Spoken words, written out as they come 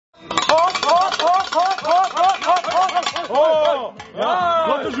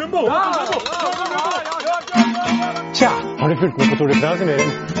Tja, har du fulgt med på Tour de France i mer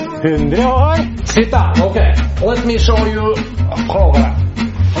enn 100 år? Sitt da, ok. Let me show you. Prøve.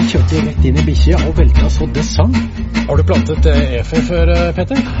 Han kjørte rett inn i bikkje og veltet så det sang. Har du plantet efer før,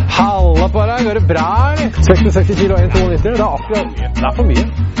 Petter? Halla på deg, går det bra, eller? 60 kilo, 1,92, det er akkurat, det er for mye.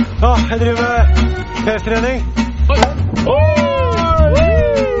 Ja, jeg driver med pestrening.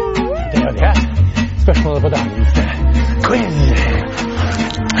 Det er det. Spørsmålet på dagens quiz.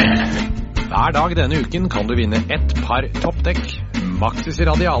 Hver dag denne uken kan du vinne ett par toppdekk, Maxis i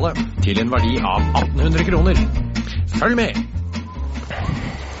radiale, til en verdi av 1800 kroner. Følg med!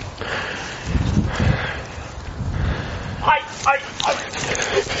 Hei!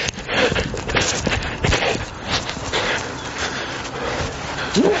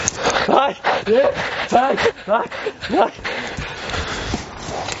 Nei!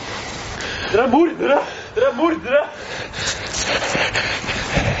 Dere er mordere!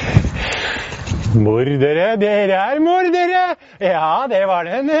 Mordere, dere er mordere! Ja, det var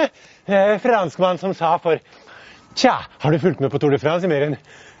det en franskmann som sa for... Tja, har du fulgt med på Tour de France i mer enn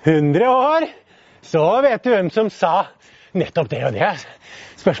 100 år? Så vet du hvem som sa nettopp det og det.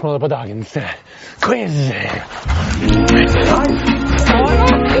 Spørsmålet på dagens quiz.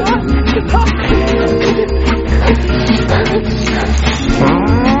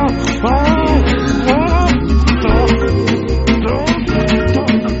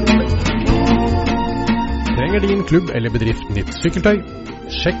 Trenger din klubb eller bedrift nytt sykkeltøy?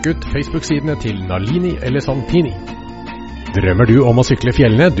 Sjekk ut Facebook-sidene til Nalini eller Santini. Drømmer du om å sykle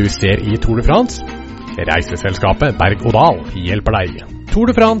fjellene du ser i Tour de France? Reiseselskapet Berg og Dal hjelper deg. Tour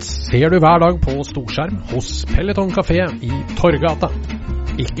de France ser du hver dag på storskjerm hos Peloton Café i Torgata.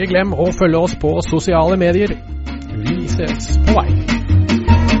 Ikke glem å følge oss på sosiale medier. Vi ses på vei.